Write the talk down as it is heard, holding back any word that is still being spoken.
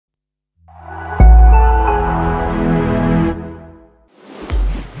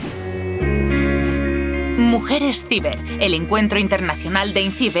Mujeres Ciber, el encuentro internacional de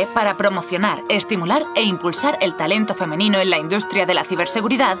INCIBE para promocionar, estimular e impulsar el talento femenino en la industria de la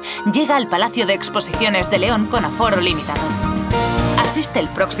ciberseguridad, llega al Palacio de Exposiciones de León con aforo limitado. Asiste el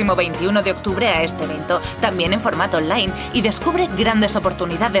próximo 21 de octubre a este evento, también en formato online, y descubre grandes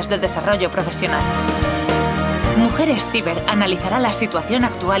oportunidades de desarrollo profesional. Mujeres Ciber analizará la situación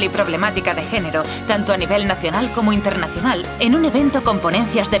actual y problemática de género, tanto a nivel nacional como internacional, en un evento con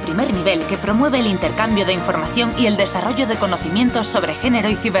ponencias de primer nivel que promueve el intercambio de información y el desarrollo de conocimientos sobre género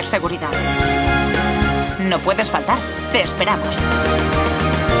y ciberseguridad. No puedes faltar, te esperamos.